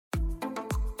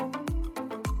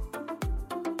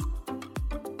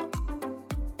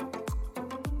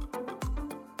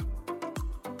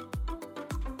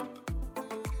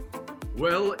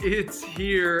Well, it's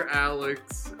here,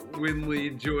 Alex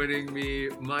Winley joining me,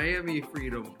 Miami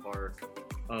Freedom Park.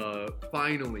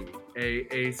 Finally,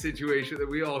 a situation that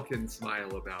we all can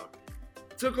smile about.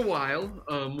 Took a while,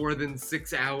 more than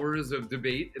 6 hours of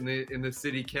debate in the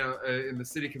city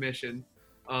commission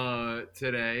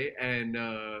today, and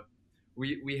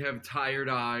we have tired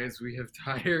eyes, we have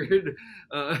tired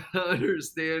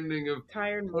understanding of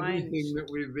Tired everything minds. that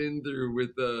we've been through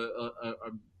with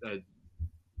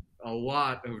a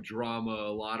lot of drama,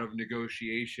 a lot of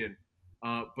negotiation.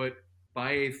 But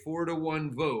by a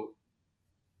 4-1 vote,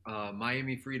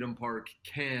 Miami Freedom Park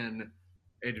can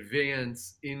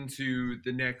advance into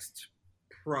the next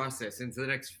process, into the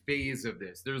next phase of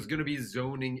this. There's going to be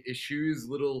zoning issues,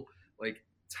 little like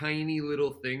tiny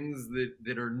little things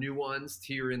that are nuanced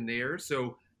here and there.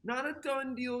 So not a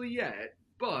done deal yet,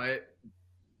 but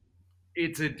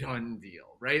it's a done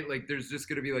deal, right? Like there's just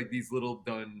going to be like these little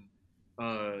done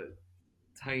uh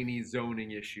tiny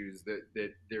zoning issues that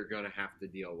they're gonna have to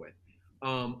deal with.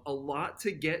 A lot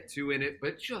to get to in it,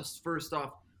 but just first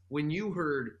off, when you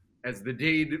heard, as the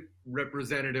Dade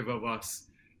representative of us,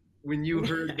 when you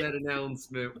heard that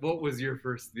announcement, what was your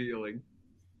first feeling?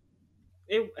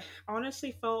 It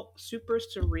honestly felt super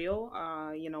surreal.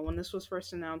 When this was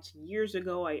first announced years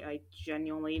ago, I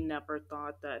genuinely never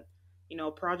thought that,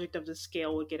 a project of this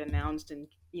scale would get announced. And,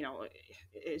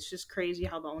 it's just crazy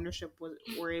how the ownership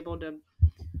were able to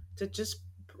just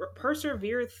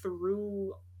persevere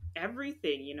through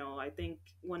everything. I think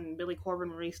when Billy Corbin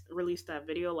released that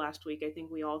video last week, I think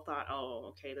we all thought, oh,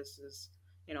 okay, this is,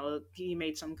 he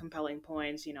made some compelling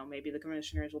points. Maybe the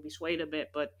commissioners will be swayed a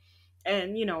bit, but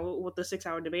and with the 6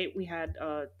 hour debate we had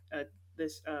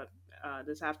this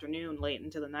this afternoon late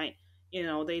into the night,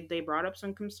 they brought up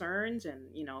some concerns, and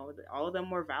all of them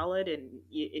were valid, and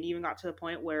it even got to the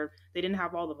point where they didn't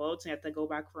have all the votes and had to go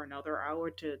back for another hour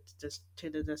to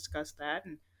discuss that.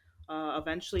 And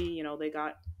eventually, they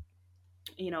got,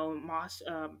 Moss,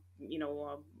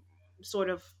 sort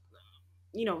of,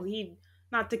 he,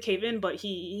 not to cave in, but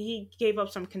he gave up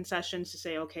some concessions to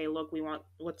say, okay, look, we want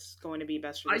what's going to be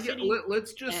best for the city.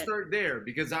 Let's just And start there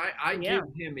because I yeah,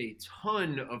 give him a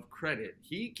ton of credit.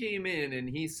 He came in and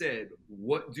he said,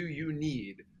 "What do you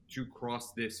need to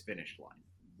cross this finish line?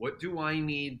 What do I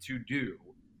need to do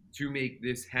to make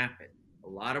this happen?" A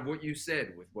lot of what you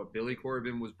said with what Billy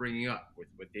Corbin was bringing up, with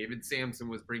what David Sampson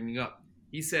was bringing up,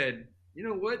 he said, "You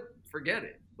know what? Forget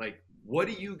it. Like, what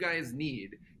do you guys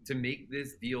need to make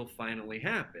this deal finally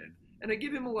happen?" And I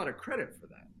give him a lot of credit for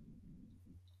that.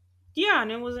 yeah,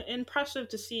 and it was impressive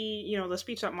to see. The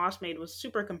speech that Moss made was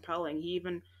super compelling. He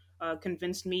even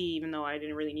convinced me, even though I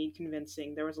didn't really need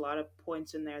convincing. There was a lot of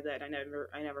points in there that I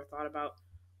never thought about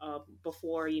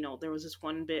before. There was this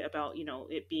one bit about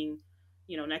it being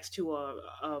next to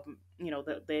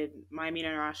the Miami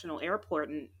International Airport,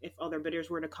 and if other bidders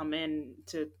were to come in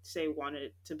to say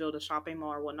wanted to build a shopping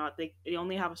mall or whatnot, they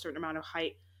only have a certain amount of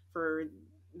height for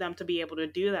them to be able to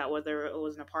do that, whether it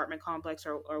was an apartment complex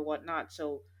or whatnot.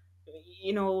 So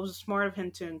it was smart of him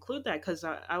to include that, because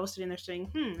I was sitting there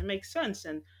saying, it makes sense.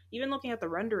 And even looking at the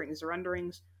renderings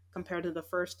compared to the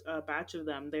first batch of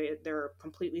them, they're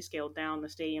completely scaled down. The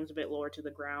stadium's a bit lower to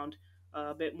the ground,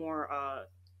 a bit more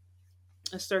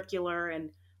circular,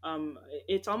 and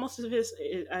it's almost as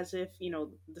if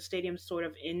the stadium's sort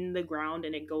of in the ground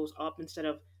and it goes up instead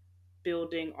of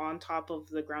building on top of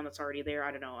the ground that's already there.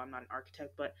 I don't know. I'm not an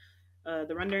architect, but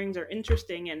the renderings are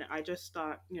interesting, and I just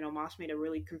thought Moss made a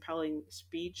really compelling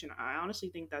speech, and I honestly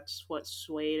think that's what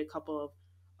swayed a couple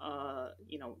of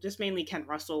just mainly Ken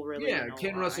Russell. Really, Yeah,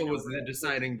 Ken I Russell know was the that was,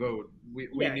 deciding vote. We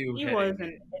yeah, knew he heading was, in,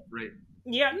 and right?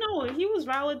 yeah, no, he was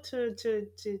valid to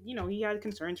he had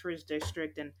concerns for his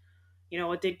district, and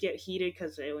it did get heated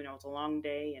because it's a long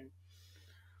day, and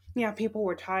yeah, people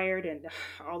were tired, and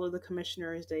all of the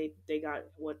commissioners, they got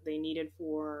what they needed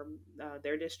for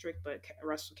their district, but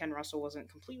Ken Russell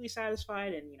wasn't completely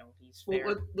satisfied, and he's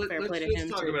Well, fair play let's to just him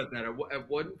talk to, about that. At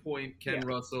one point, yeah. Ken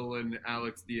Russell and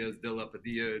Alex Diaz de la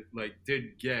Padilla like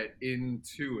did get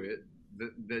into it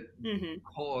that Hmm.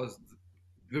 caused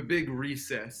the big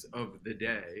recess of the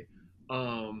day.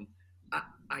 Um,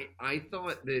 I, I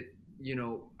thought that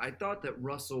I thought that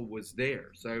Russell was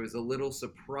there, so I was a little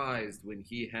surprised when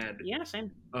he had Yeah,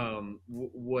 same.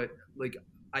 what like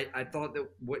I thought that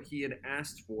what he had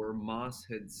asked for, Moss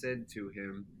had said to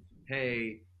him,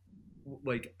 "Hey,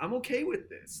 like I'm okay with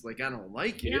this. Like I don't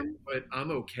like Yeah. it, but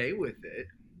I'm okay with it."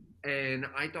 And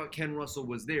I thought Ken Russell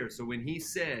was there, so when he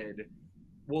said,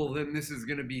 "Well, then this is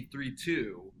going to be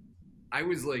 3-2," I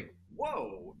was like,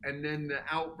 whoa. And then the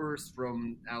outburst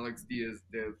from Alex Diaz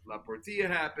de la Portilla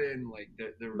happened. Like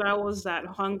That was that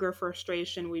hunger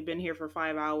frustration. We've been here for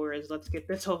 5 hours. Let's get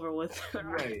this over with.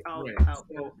 right, out, right. out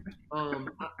there. So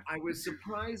I was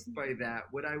surprised by that.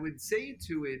 What I would say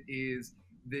to it is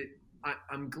that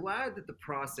I'm glad that the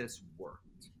process worked.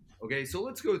 Okay, so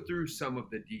let's go through some of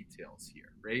the details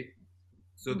here, right?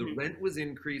 So the Hmm. rent was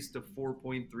increased to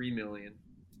 4.3 million,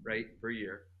 right, per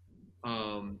year.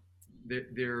 Um,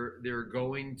 they're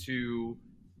going to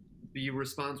be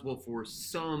responsible for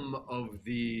some of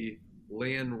the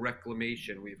land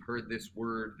reclamation. We've heard this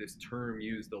word, this term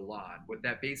used a lot. What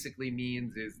that basically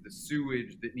means is the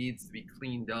sewage that needs to be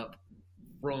cleaned up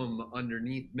from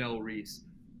underneath Melreese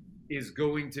is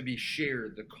going to be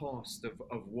shared, the cost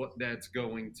of what that's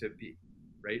going to be.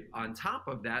 Right. On top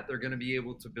of that, they're going to be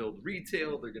able to build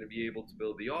retail. They're going to be able to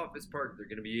build the office park. They're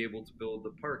going to be able to build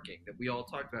the parking that we all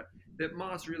talked about that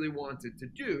Moss really wanted to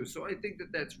do. So I think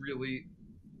that that's really,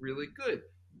 really good.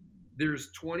 There's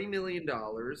 $20 million,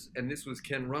 and this was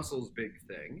Ken Russell's big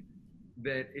thing,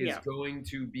 that is Yeah. going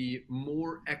to be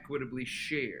more equitably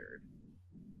shared.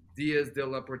 Diaz de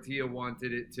la Portilla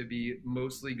wanted it to be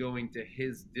mostly going to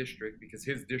his district because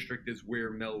his district is where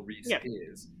Mel Reese Yeah.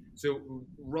 is. So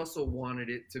Russell wanted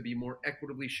it to be more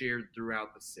equitably shared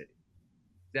throughout the city.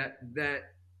 That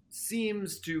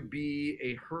seems to be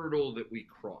a hurdle that we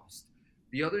crossed.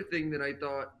 The other thing that I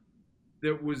thought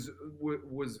that was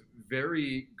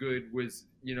very good was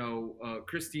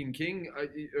Christine King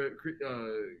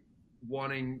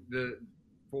wanting the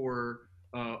for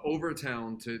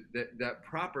Overtown to that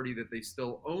property that they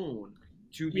still own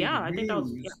to be Yeah. I think that was,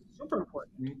 yeah, used super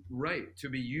important. right, to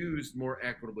be used more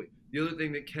equitably. The other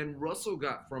thing that Ken Russell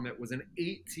got from it was an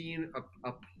 18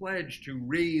 a pledge to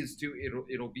raise to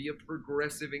it'll be a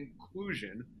progressive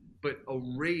inclusion, but a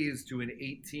raise to an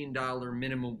 $18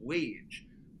 minimum wage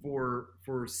for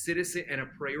citizen and a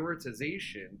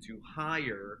prioritization to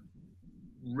hire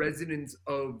residents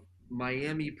of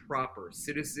Miami proper,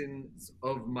 citizens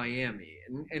of Miami.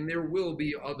 And there will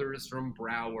be others from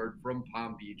Broward, from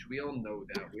Palm Beach. We all know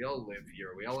that. We all live here.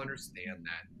 We all understand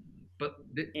that. But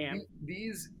Yeah.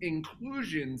 these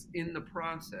inclusions in the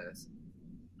process,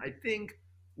 I think,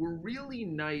 were really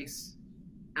nice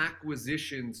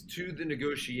acquisitions to the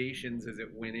negotiations as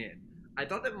it went in. I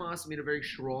thought that Moss made a very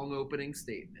strong opening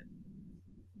statement,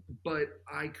 but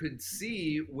I could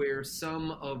see where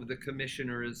some of the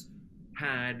commissioners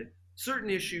had certain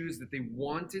issues that they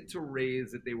wanted to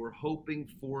raise that they were hoping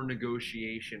for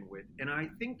negotiation with. And I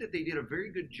think that they did a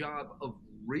very good job of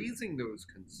raising those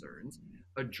concerns,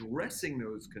 addressing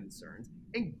those concerns,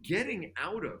 and getting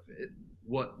out of it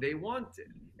what they wanted.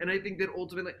 And I think that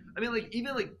ultimately, I mean, like,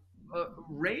 even like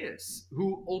Reyes,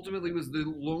 who ultimately was the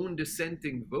lone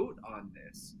dissenting vote on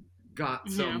this, got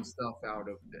Yeah. some stuff out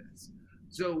of this.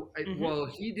 So Hmm. while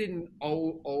he didn't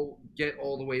all get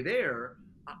all the way there,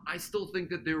 I still think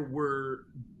that there were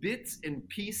bits and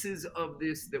pieces of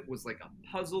this that was like a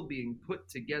puzzle being put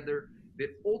together that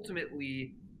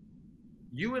ultimately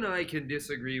you and I can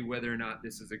disagree whether or not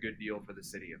this is a good deal for the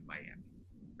city of Miami,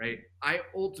 right? I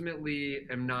ultimately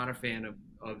am not a fan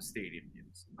of stadium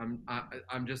deals.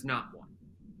 I'm just not one.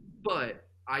 But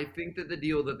I think that the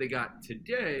deal that they got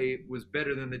today was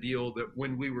better than the deal that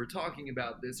when we were talking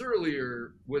about this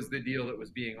earlier was the deal that was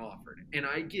being offered. And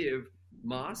I give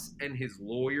Moss and his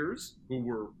lawyers, who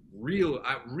were really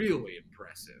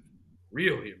impressive, a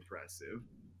Yeah.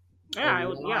 Yeah.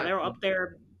 lot. They were up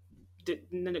there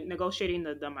negotiating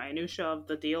the minutia of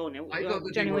the deal, and it I thought that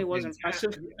they genuinely were was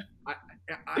impressive. fantastic. I,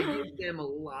 I give them a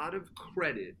lot of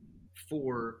credit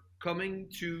for coming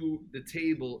to the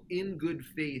table in good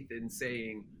faith and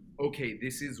saying, okay,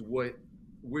 this is what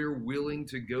we're willing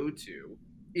to go to.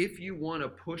 If you want to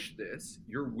push this,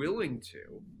 you're willing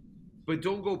to, but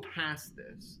don't go past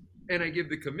this. And I give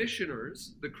the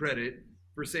commissioners the credit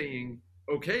for saying,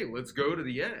 okay, let's go to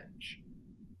the edge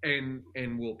and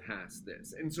we'll pass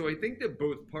this. And so I think that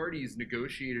both parties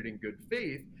negotiated in good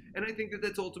faith, and I think that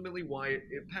that's ultimately why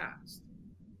it passed.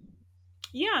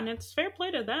 Yeah, and it's fair play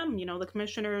to them. The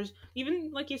commissioners,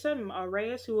 even like you said,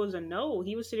 Reyes, who was a no,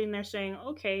 he was sitting there saying,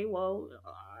 "Okay, well,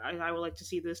 I would like to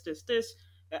see this, this, this."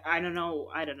 I don't know.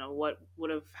 I don't know what would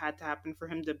have had to happen for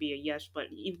him to be a yes, but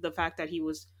even the fact that he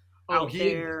was Oh, out he had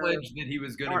there, pledged that he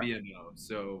was going to or be a no.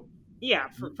 So yeah,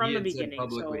 he from the had said beginning.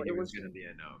 publicly So he it was was, going to be a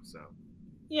no. So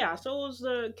yeah. So it was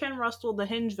the Ken Russell, the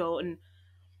hinge vote, and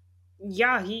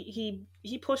yeah, he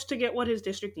pushed to get what his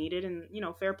district needed, and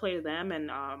fair play to them and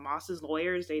Moss's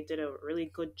lawyers. They did a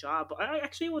really good job. I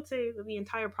actually would say that the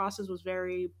entire process was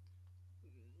very,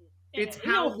 it's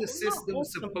how the not system's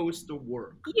wholesome. supposed to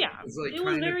work. Yeah, Is like it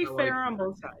was kind of very how I fair on feel.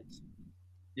 both sides.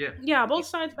 Yeah. Yeah, both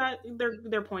sides got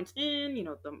their points in.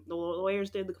 The lawyers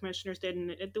did, the commissioners did,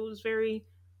 and it was very,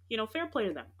 fair play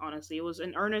to them. Honestly, it was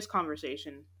an earnest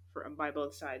conversation by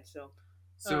both sides. So,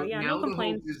 So yeah, no now the hope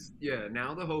complaints. is, yeah,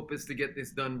 now the hope is to get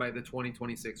this done by the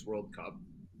 2026 World Cup.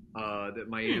 That Hmm.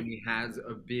 Miami has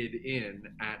a bid in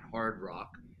at Hard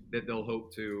Rock that they'll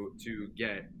hope to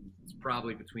get. It's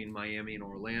probably between Miami and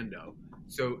Orlando.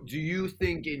 So, do you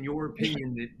think, in your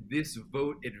opinion, that this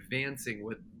vote advancing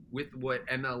with what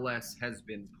MLS has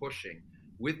been pushing,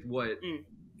 with what Mm.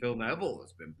 Phil Neville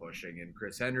has been pushing, and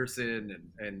Chris Henderson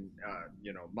and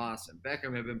Moss and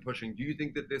Beckham have been pushing. Do you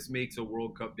think that this makes a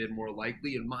World Cup bid more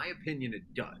likely? In my opinion, it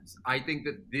does. I think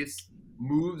that this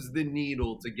moves the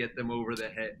needle to get them over the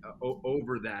head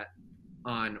over that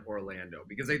on Orlando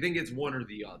because I think it's one or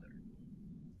the other.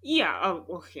 Yeah. Oh,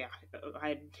 well, yeah.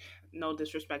 I no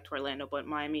disrespect to Orlando, but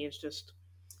Miami is just.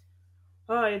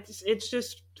 It's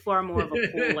just far more of a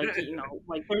pool. Like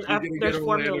like You're gonna get there's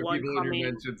Formula Orlando One people in your coming.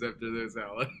 mentions after this,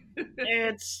 Alan.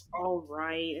 It's all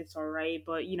right. It's all right.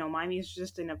 But Miami is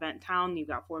just an event town. You've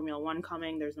got Formula One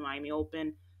coming. There's the Miami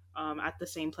Open, at the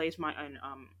same place,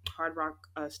 Hard Rock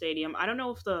Stadium. I don't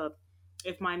know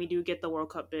if Miami do get the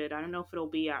World Cup bid. I don't know if it'll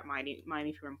be at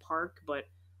Miami Freedom Park, but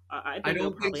I I think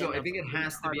it'll don't think probably so. end I up think it being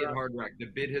has at to Hard be at Rock. Hard Rock. The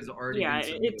bid has already Yeah, been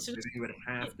submitted. it's I think it would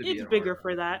have to be it's at Hard bigger Rock.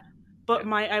 for that. Yeah. But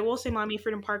I will say Miami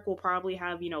Freedom Park will probably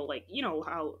have like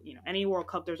how any World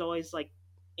Cup there's always like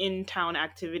in town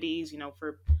activities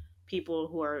for people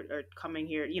who are coming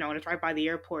here and it's right by the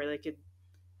airport. They could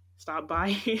stop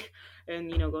by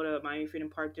and go to Miami Freedom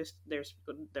Park. Just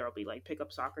there'll be like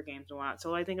pickup soccer games and whatnot.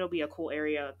 So I think it'll be a cool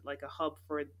area, like a hub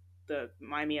for the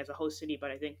Miami as a host city.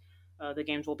 But I think the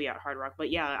games will be at Hard Rock. But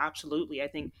yeah, absolutely. I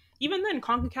think even then,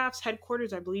 CONCACAF's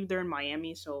headquarters, I believe they're in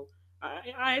Miami. So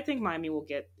I think Miami will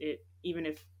get it, even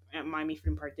if Miami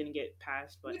Freedom Park didn't get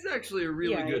passed. But That's actually a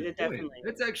really yeah, good it point. definitely.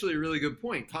 That's actually a really good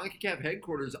point. CONCACAF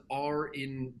headquarters are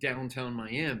in downtown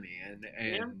Miami,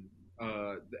 Yeah.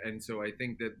 and so I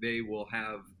think that they will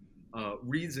have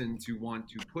reason to want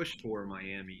to push for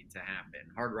Miami to happen.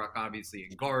 Hard Rock, obviously,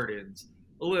 in Gardens,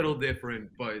 a little different,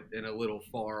 but and a little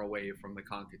far away from the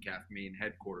CONCACAF main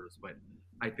headquarters. But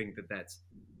I think that that's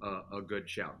a good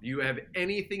shout. Do you have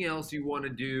anything else you want to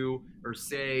do or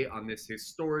say on this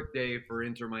historic day for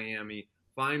Inter Miami?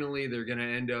 Finally, they're going to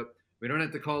end up. We don't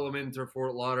have to call them Inter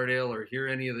Fort Lauderdale or hear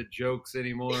any of the jokes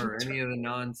anymore or any of the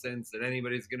nonsense that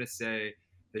anybody's going to say.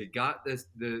 They got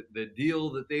the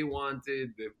deal that they wanted.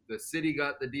 The city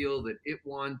got the deal that it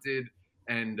wanted,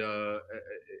 and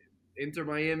Inter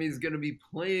Miami is going to be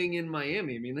playing in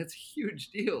Miami. I mean, that's a huge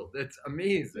deal. That's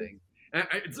amazing.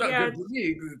 It's not Yeah. good for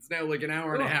me because it's now like an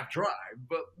hour and a Oh, half drive,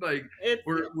 but like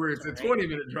where it's it's all a right.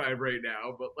 20-minute drive right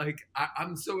now. But like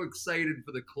I'm so excited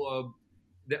for the club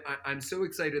that I'm so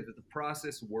excited that the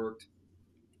process worked,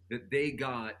 that they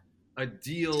got a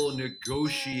deal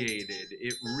negotiated.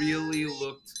 It really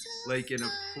looked like an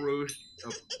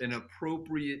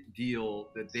appropriate deal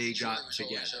that they got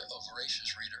together. A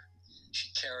voracious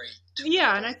reader.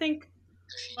 Yeah, and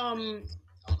um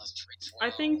I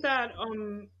think that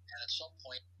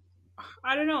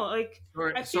I don't know, like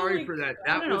Sorry, I feel sorry like for that.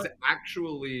 I That don't was know.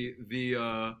 actually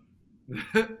the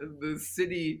the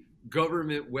city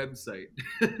government website.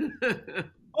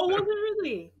 Oh, was it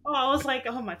really? Oh, I was like,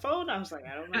 oh, my phone. I was like,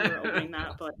 I don't remember opening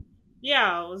that, but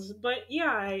yeah, it was. But yeah,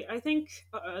 I think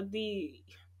I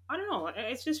don't know.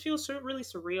 It just feels really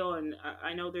surreal, and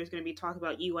I know there's going to be talk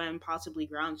about UN possibly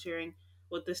ground sharing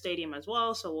with the stadium as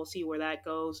well. So we'll see where that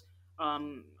goes.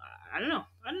 I don't know.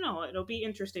 I don't know. It'll be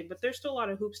interesting, but there's still a lot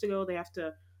of hoops to go. They have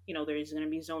to, there's going to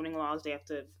be zoning laws they have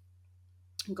to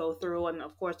go through, and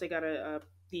of course they got to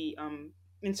the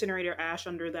incinerator ash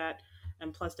under that,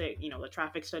 and plus they the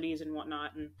traffic studies and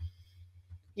whatnot, and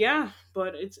yeah,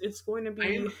 but it's going to I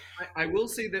am. be. I will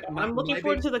say that I'm looking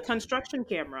forward to the construction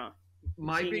camera and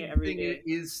my seeing it big every thing day.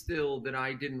 is still that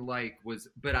I didn't like was,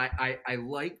 but I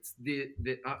liked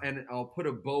and I'll put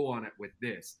a bow on it with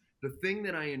this. The thing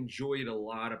that I enjoyed a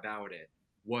lot about it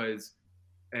was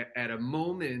at a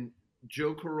moment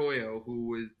Joe Carroyo,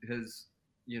 who has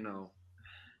you know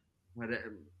what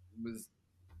was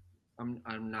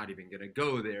I'm not even gonna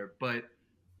go there, but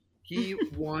he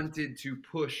wanted to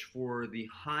push for the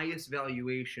highest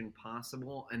valuation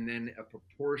possible and then a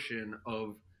proportion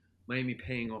of Miami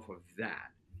paying off of that.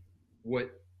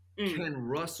 What Mm, Ken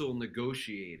Russell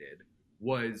negotiated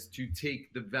was to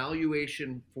take the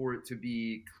valuation for it to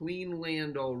be clean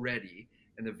land already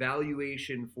and the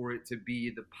valuation for it to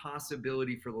be the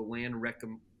possibility for the land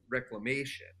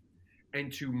reclamation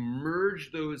and to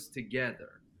merge those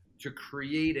together to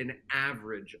create an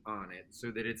average on it so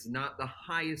that it's not the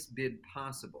highest bid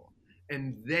possible.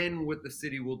 and then what the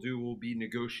city will do will be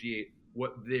negotiate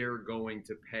what they're going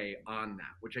to pay on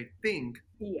that, which I think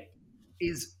Yeah.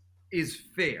 is is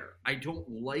fair. I don't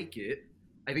like it.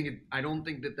 I don't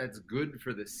think that that's good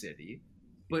for the city,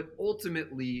 but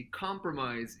ultimately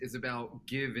compromise is about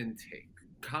give and take.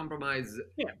 Compromise,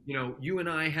 Yeah. you and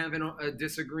I have a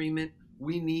disagreement.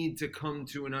 We need to come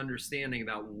to an understanding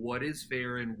about what is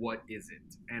fair and what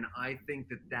isn't. And I think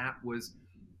that that was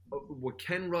what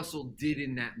Ken Russell did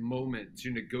in that moment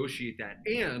to negotiate that,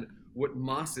 and what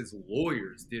Moss's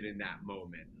lawyers did in that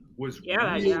moment was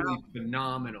Yeah. Yeah. really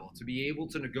phenomenal to be able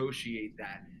to negotiate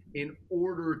that in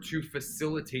order to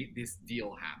facilitate this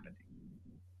deal happening.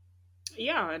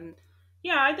 Yeah, and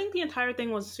yeah, I think the entire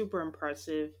thing was super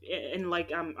impressive. And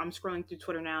like, I'm scrolling through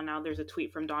Twitter now. Now there's a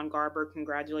tweet from Don Garber,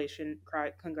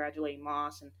 congratulating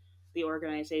Moss and the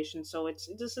organization. So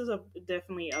this is a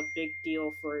definitely a big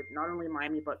deal for not only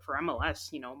Miami but for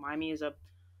MLS. Miami is a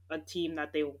team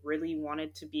that they really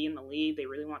wanted to be in the league. They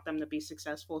really want them to be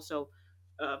successful. So,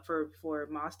 for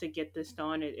Moss to get this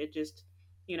done, it just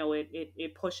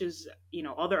it pushes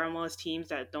other MLS teams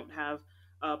that don't have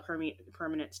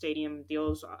permanent stadium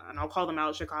deals, and I'll call them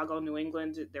out: Chicago, New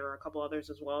England. There are a couple others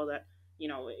as well that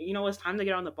it's time to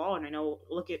get on the ball. And I know,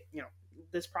 look at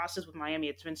this process with Miami.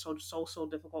 It's been so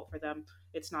difficult for them.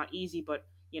 It's not easy, but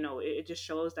it just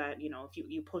shows that if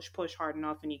you push hard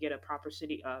enough and you get a proper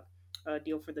city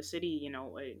deal for the city,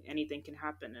 anything can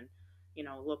happen. And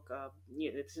look,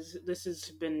 this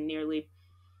has been nearly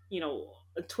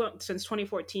since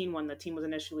 2014 when the team was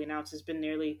initially announced. Has been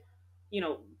nearly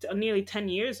 10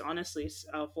 years, honestly,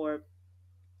 for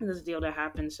this deal to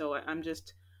happen. So I'm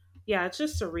just, yeah, it's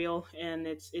just surreal, and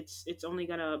it's only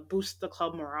gonna boost the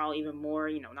club morale even more.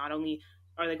 Not only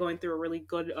are they going through a really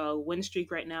good win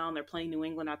streak right now, and they're playing New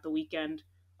England at the weekend.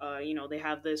 They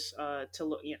have this to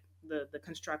look, the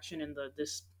construction and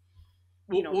this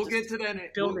We'll this get to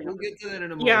that. building We'll of it. get to that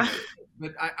in a Yeah. moment.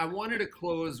 But I wanted to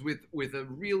close with a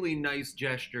really nice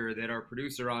gesture that our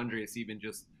producer Andres even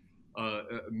just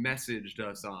messaged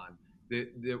us on.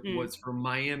 That Mm. was from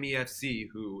Miami FC,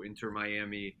 who Inter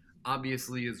Miami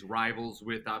obviously is rivals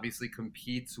with, obviously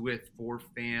competes with for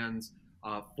fans,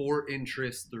 for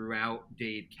interest throughout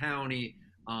Dade County.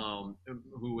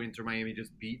 Who Inter Miami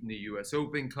just beat in the U.S.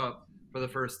 Open Cup for the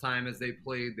first time as they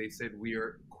played. They said, we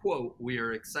are, quote, we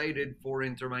are excited for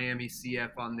Inter Miami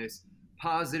CF on this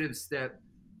positive step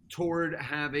toward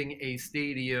having a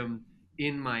stadium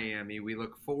in Miami. We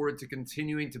look forward to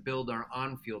continuing to build our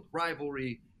on-field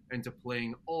rivalry and to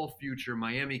playing all future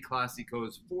Miami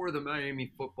Clásicos for the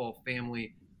Miami football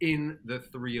family in the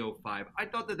 305. I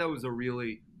thought that was a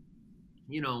really,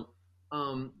 you know,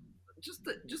 um,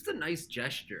 just a nice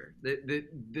gesture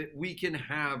that we can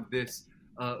have this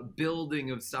building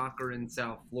of soccer in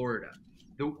South Florida.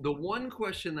 The one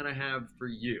question that I have for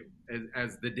you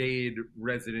as the Dade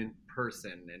resident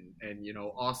person, and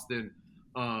Austin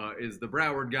is the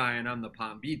Broward guy and I'm the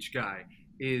Palm Beach guy,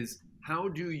 is how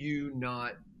do you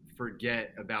not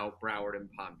forget about Broward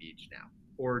and Palm Beach now,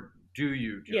 or do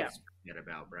you Yeah. just forget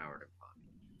about Broward and Palm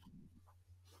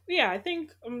Yeah, I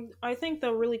think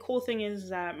the really cool thing is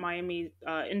that Miami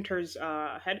Inter's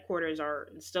headquarters are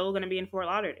still going to be in Fort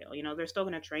Lauderdale. They're still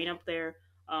going to train up there.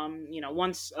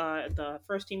 Once the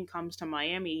first team comes to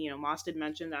Miami, Moss did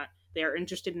mention that they are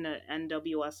interested in the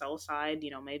NWSL side.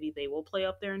 Maybe they will play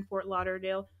up there in Fort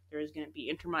Lauderdale. There is going to be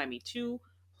Inter Miami 2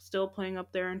 still playing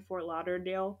up there in Fort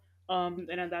Lauderdale.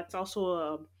 And that's also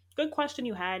a good question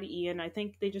you had, Ian. I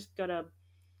think they just gotta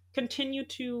continue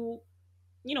to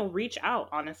reach out.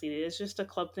 Honestly, it's just a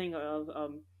club thing of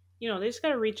they just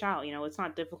gotta reach out. It's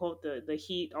not difficult. The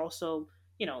Heat also,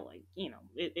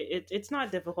 it's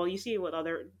not difficult. You see it with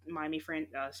other Miami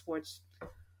sports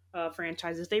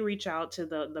franchises. They reach out to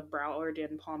the Broward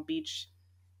and Palm Beach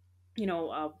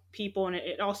people, and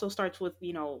it also starts with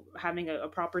having a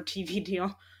proper TV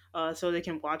deal so they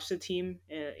can watch the team.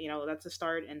 That's a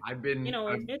start. And I've been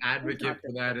an it's advocate not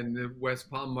for that difficult. in the West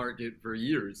Palm market for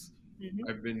years. Hmm.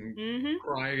 I've been Hmm.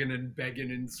 crying and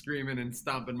begging and screaming and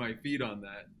stomping my feet on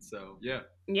that. So yeah,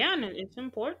 Yeah, and it's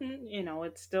important.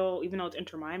 It's still, even though it's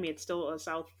Inter Miami, it's still it's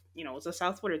a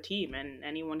South Florida team, and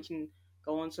anyone can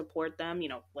go and support them.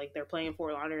 Like they're playing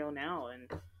Fort Lauderdale now, and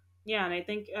yeah, and I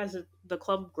think as the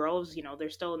club grows, they're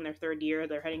still in their third year.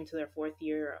 They're heading to their fourth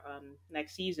year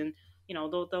next season.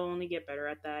 They'll only get better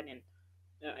at that, and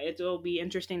it'll be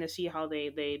interesting to see how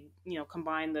they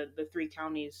combine the three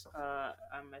counties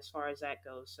as far as that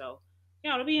goes. So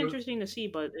yeah, it'll be so, interesting to see,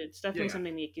 but it's definitely yeah.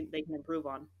 something they can improve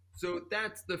on. So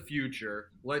that's the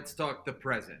future. Let's talk the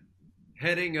present.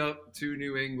 Heading up to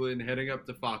New England, heading up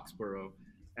to Foxborough,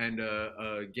 and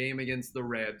a game against the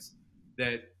Rebs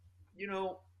that you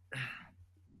know,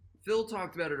 Phil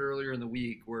talked about it earlier in the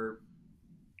week where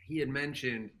he had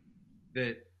mentioned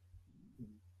that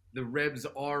the Revs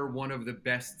are one of the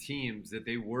best teams, that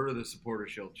they were the Supporter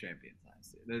Shield champions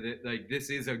last year. Like, this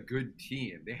is a good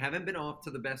team. They haven't been off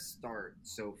to the best start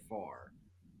so far.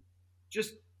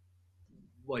 Just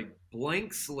like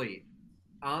blank slate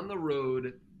on the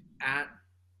road at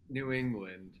New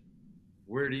England.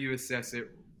 Where do you assess it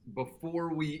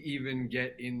before we even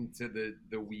get into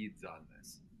the weeds on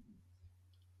this?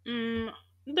 Mm,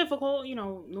 difficult.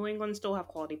 New England still have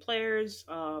quality players,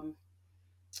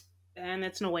 and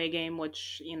it's an away game,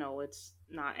 which it's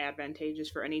not advantageous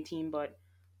for any team. But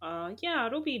yeah,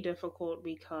 it'll be difficult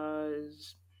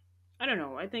because I don't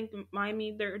know. I think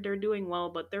Miami they're doing well,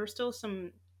 but there's still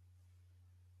some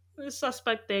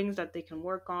suspect things that they can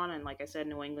work on. And like I said,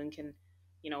 New England can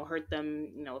hurt them.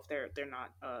 If they're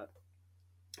not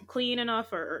clean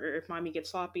enough, or if Miami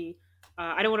gets sloppy.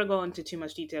 I don't want to go into too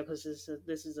much detail because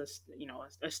this is a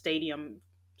a stadium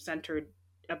centered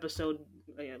episode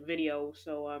video.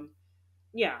 So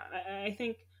yeah, I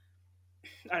think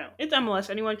I don't know. It's MLS.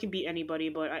 Anyone can beat anybody,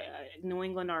 but New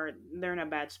England they're in a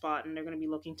bad spot and they're going to be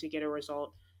looking to get a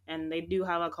result. And they do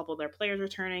have a couple of their players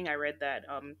returning. I read that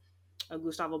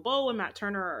Gustavo Bo and Matt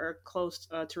Turner are close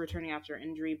to returning after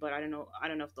injury, but I don't know. I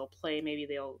don't know if they'll play. Maybe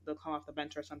they'll come off the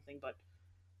bench or something. But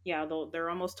yeah,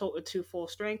 they're almost to full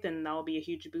strength, and that'll be a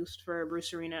huge boost for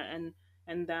Bruce Arena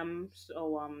and them.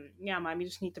 So yeah, Miami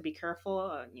just need to be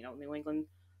careful. New England,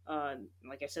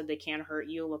 like I said, they can hurt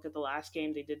you. Look at the last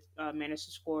game; they did manage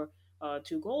to score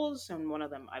two goals, and one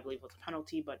of them I believe was a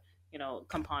penalty. But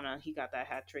Campana, he got that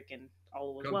hat trick and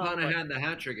all was well. Campana But had the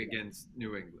hat trick against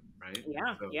New England, right?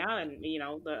 yeah, So yeah, and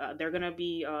they're gonna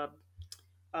be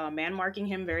man marking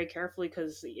him very carefully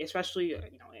because especially a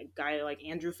guy like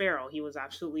Andrew Farrell, he was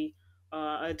absolutely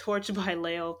torched by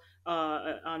Leo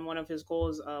on one of his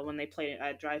goals when they played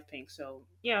at Drive Pink. So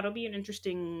yeah, it'll be an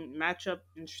interesting matchup,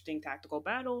 interesting tactical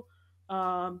battle.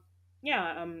 Yeah,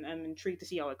 I'm intrigued to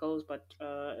see how it goes, but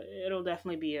it'll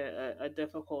definitely be a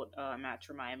difficult match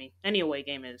for Miami. Any away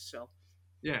game is so.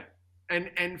 yeah,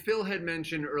 and Phil had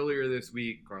mentioned earlier this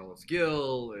week Carlos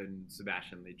Gil and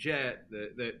Sebastian Leggett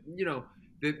that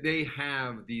that they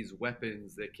have these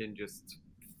weapons that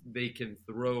they can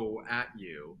throw at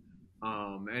you.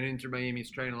 And Inter Miami's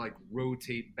trying to like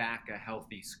rotate back a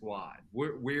healthy squad.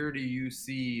 Where do you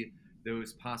see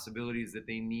those possibilities that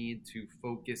they need to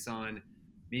focus on?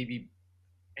 Maybe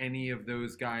any of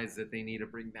those guys that they need to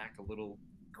bring back a little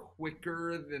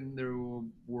quicker than they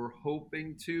were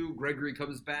hoping to. Gregory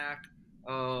comes back,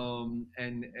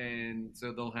 and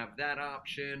so they'll have that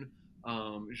option.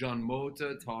 Jean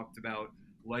Mota talked about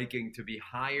liking to be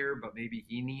higher, but maybe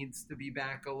he needs to be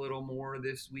back a little more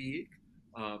this week.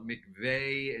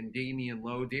 McVeigh and Damian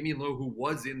Lowe. Damian Lowe, who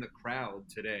was in the crowd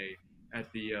today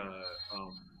at the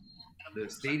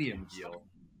stadium deal,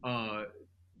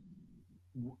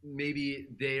 maybe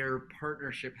their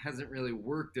partnership hasn't really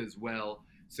worked as well.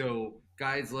 So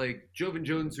guys like Jovan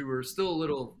Jones, who are still a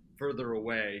little further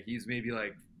away, he's maybe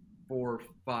like 4 or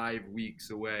 5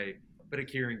 weeks away. But a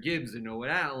Kieran Gibbs and Noah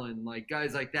Allen, like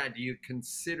guys like that, do you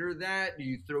consider that? Do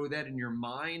you throw that in your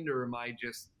mind, or am I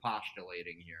just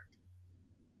postulating here?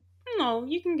 No,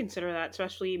 you can consider that,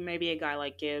 especially maybe a guy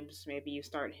like Gibbs. Maybe you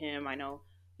start him. I know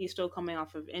he's still coming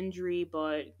off of injury,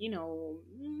 but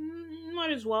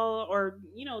might as well. Or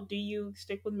do you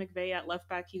stick with McVeigh at left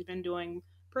back? He's been doing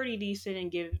pretty decent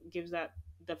and gives that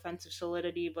defensive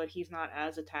solidity, but he's not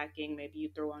as attacking. Maybe you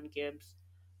throw on Gibbs.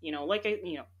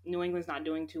 New England's not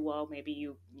doing too well. Maybe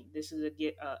this is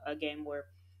a game where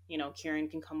Kieran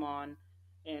can come on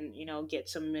and get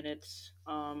some minutes.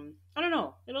 I don't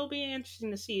know. It'll be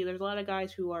interesting to see. There's a lot of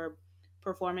guys who are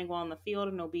performing well in the field,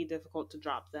 and it'll be difficult to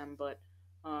drop them. But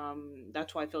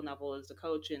that's why Phil Neville is the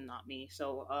coach and not me.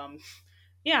 So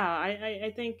yeah,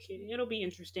 I think it'll be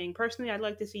interesting. Personally, I'd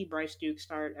like to see Bryce Duke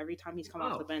start. Every time he's come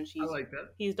off the Oh, bench, I like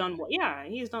that. he's done well. Yeah,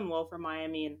 he's done well for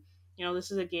Miami, and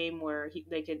this is a game where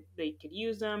they could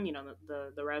use them.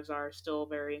 The Revs are still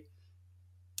very,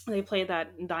 they play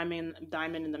that diamond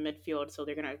in the midfield, so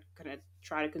they're gonna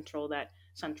try to control that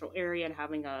central area, and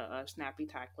having a snappy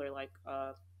tackler like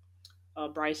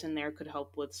Bryson there could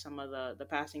help with some of the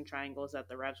passing triangles that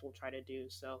the Revs will try to do.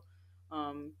 So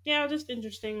yeah, just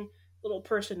interesting little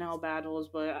personnel battles,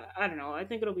 but I don't know. I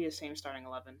think it'll be the same starting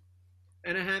 11.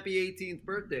 And a happy 18th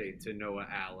birthday to Noah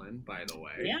Allen, by the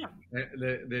way. Yeah,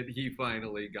 That he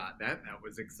finally got that. That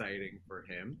was exciting for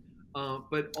him.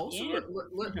 But also, yeah.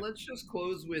 let's just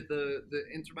close with the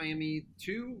Inter Miami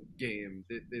 2 game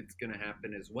that's going to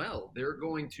happen as well. They're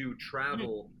going to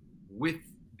travel with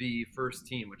the first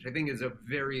team, which I think is a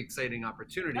very exciting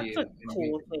opportunity. That's a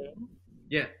cool thing.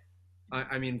 Yeah,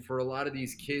 I mean, for a lot of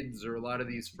these kids or a lot of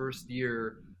these first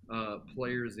year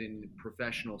players in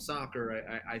professional soccer,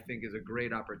 I think is a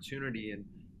great opportunity.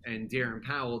 And Darren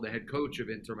Powell, the head coach of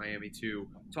Inter Miami 2,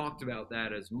 talked about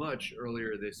that as much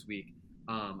earlier this week.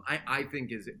 I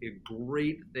think is a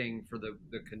great thing for the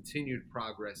continued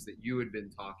progress that you had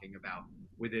been talking about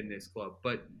within this club.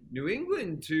 But New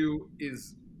England, too,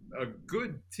 is a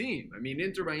good team. I mean,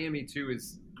 Inter Miami 2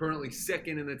 is currently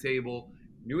second in the table.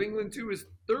 New England, too, is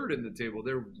third in the table.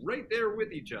 They're right there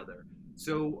with each other.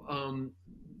 So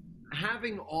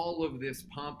having all of this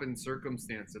pomp and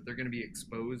circumstance that they're going to be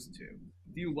exposed to,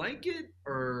 do you like it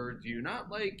or do you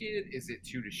not like it? Is it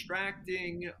too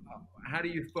distracting? How do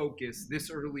you focus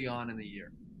this early on in the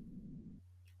year?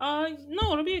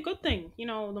 No, it'll be a good thing. You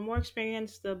know, the more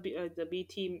experience the B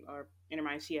team or Inter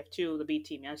Miami CF2, the B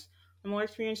team, yes, the more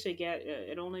experience they get,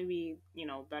 it'll only be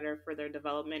better for their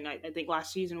development. I think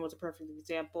last season was a perfect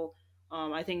example.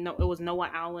 I think it was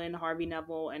Noah Allen, Harvey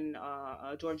Neville, and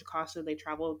George Acosta. They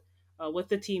traveled with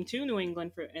the team to New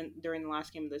England during the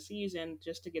last game of the season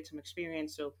just to get some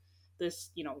experience. So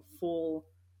this full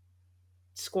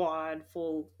squad,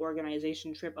 full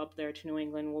organization trip up there to New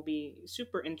England will be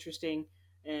super interesting,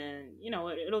 and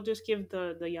it'll just give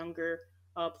the younger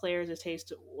players a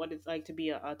taste of what it's like to be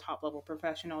a top level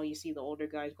professional. You see the older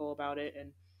guys go about it,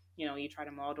 and you try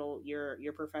to model your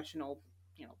professional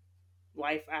you know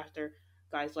life after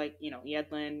guys like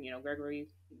Yedlin, Gregory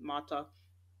Mata.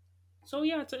 So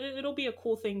yeah, it'll be a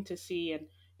cool thing to see, and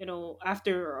it'll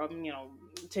after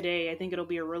today. I think it'll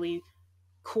be a really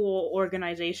cool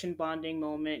organization bonding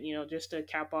moment, just to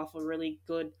cap off a really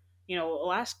good,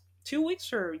 last 2 weeks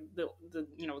for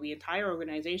the entire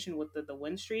organization with the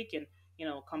win streak and,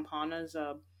 Campana's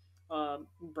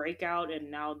breakout and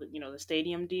now the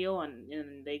stadium deal.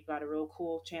 And they got a real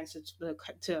cool chance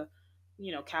to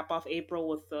cap off April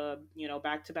with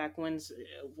back-to-back wins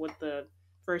with the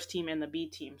first team and the B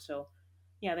team. So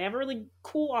yeah, they have a really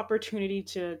cool opportunity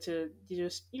to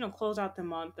just close out the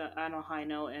month on a high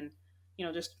note and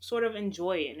just sort of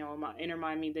enjoy it. Inter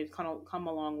Miami, they've kind of come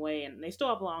a long way, and they still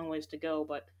have a long ways to go.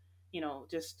 But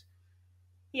just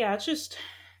yeah, it's just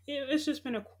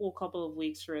been a cool couple of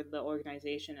weeks for the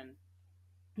organization,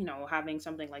 and having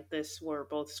something like this where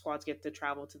both squads get to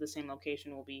travel to the same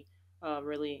location will be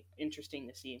really interesting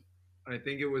to see. I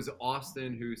think it was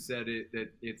Austin who said it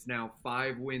that it's now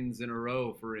 5 wins in a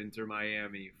row for Inter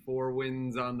Miami, 4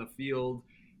 wins on the field,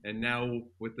 and now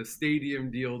with the stadium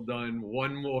deal done,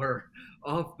 one more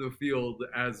off the field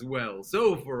as well.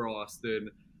 So for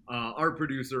Austin, our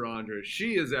producer Andres,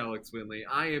 she is Alex Finley.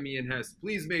 I am Ian Hess.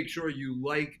 Please make sure you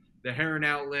like the Heron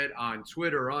Outlet on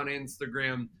Twitter, on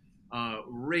Instagram.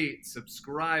 Rate,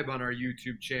 subscribe on our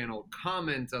YouTube channel,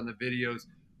 comment on the videos.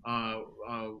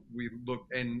 We look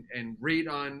and rate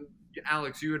on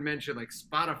Alex. You had mentioned like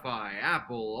Spotify,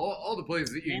 Apple, all the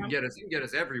places that you can get us. You can get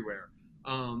us everywhere.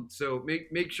 So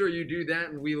make sure you do that,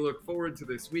 and we look forward to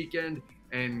this weekend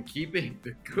and keeping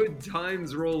the good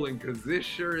times rolling, because this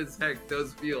sure as heck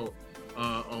does feel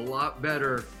a lot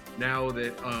better now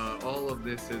that all of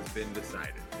this has been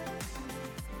decided.